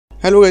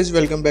Hello guys,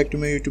 welcome back to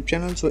my YouTube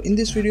channel. So in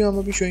this video I'm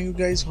going to be showing you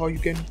guys how you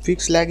can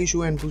fix lag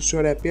issue and boost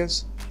your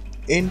FPS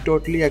in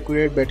totally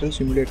accurate battle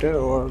simulator,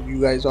 or you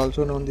guys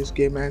also know this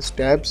game as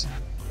tabs.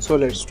 So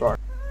let's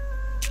start.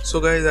 So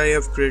guys, I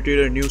have created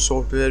a new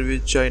software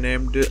which I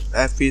named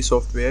FPS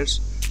softwares,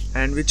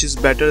 and which is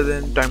better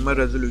than timer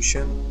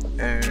resolution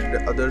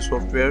and other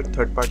software,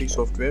 third-party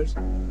softwares.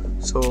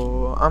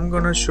 So I'm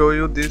gonna show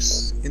you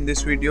this in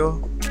this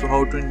video, to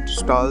how to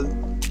install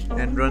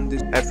and run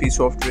this FPS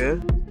software.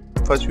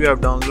 First we have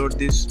download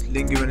this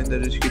link given in the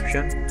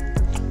description,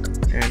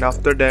 and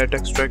after that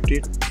extract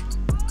it,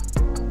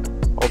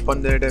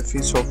 open that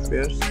FPS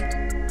software.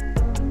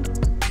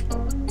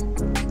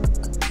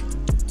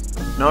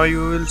 Now you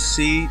will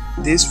see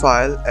this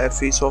file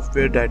FPS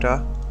software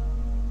data.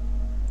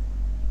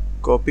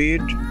 Copy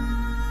it,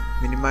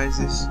 minimize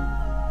this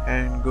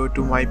and go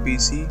to my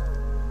PC,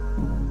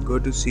 go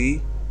to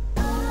C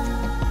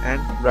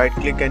and right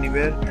click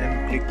anywhere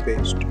and click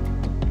paste.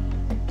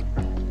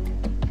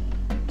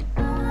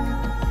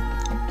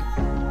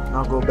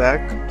 Now go back,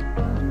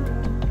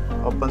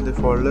 open the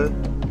folder.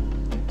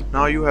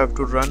 Now you have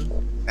to run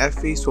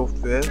FPS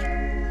software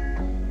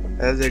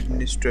as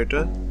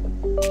administrator.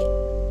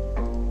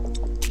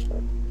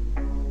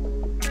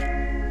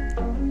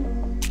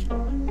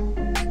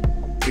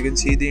 You can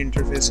see the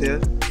interface here.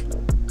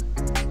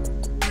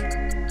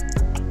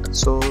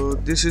 So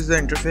this is the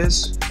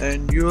interface,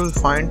 and you will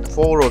find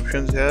four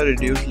options here: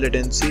 reduce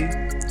latency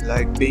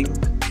like ping,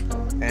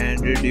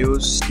 and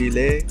reduce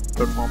delay,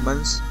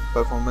 performance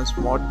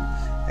mode,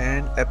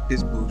 and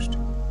FPS boost.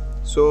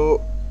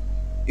 So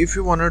if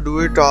you wanna do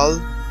it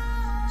all,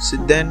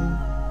 then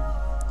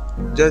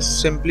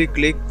just simply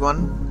click one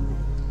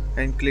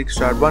and click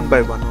start one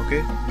by one.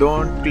 Okay,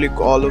 don't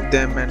click all of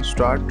them and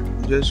start,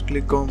 just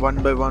click on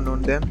one by one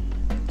on them.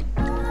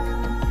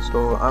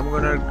 So I'm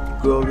gonna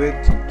go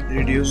with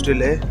reduce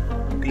delay,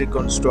 click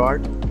on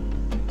start,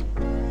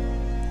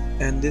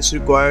 and this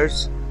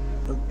requires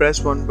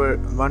press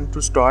one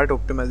to start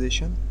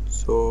optimization.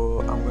 So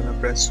I'm gonna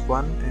press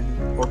 1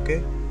 and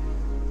OK.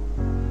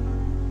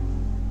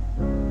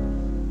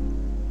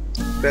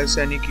 Press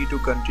any key to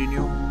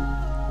continue.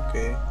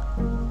 Okay,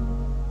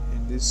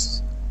 and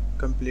this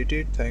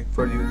completed. Thanks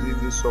for using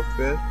this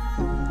software.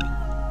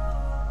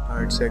 Now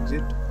it's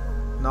exit.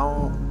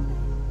 Now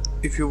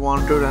if you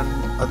want to run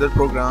other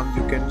programs,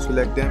 you can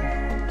select them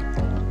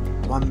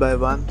one by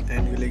one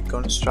and click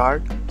on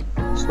start.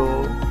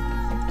 So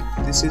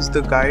this is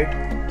the guide.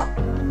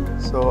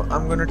 So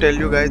I'm gonna tell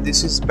you guys,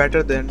 this is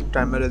better than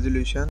timer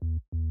resolution.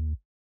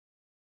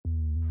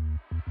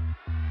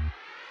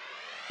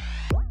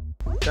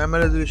 Timer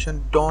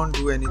resolution don't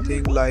do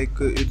anything, like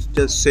it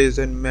just says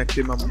a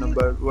maximum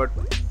number. What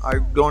I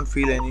don't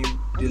feel any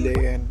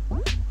delay,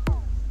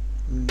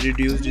 and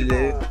reduce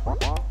delay,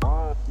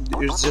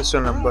 it's just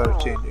a number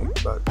changing,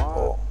 but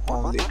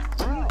only.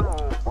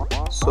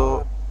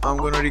 So I'm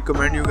gonna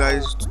recommend you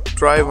guys to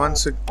try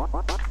once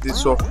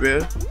this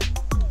software,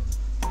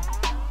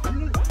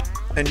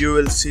 and you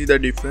will see the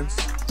difference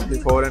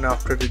before and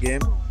after the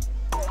game.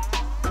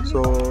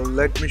 So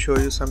let me show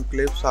you some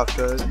clips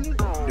after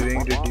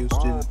doing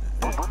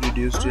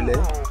reduced delay.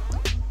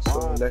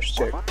 So let's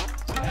check.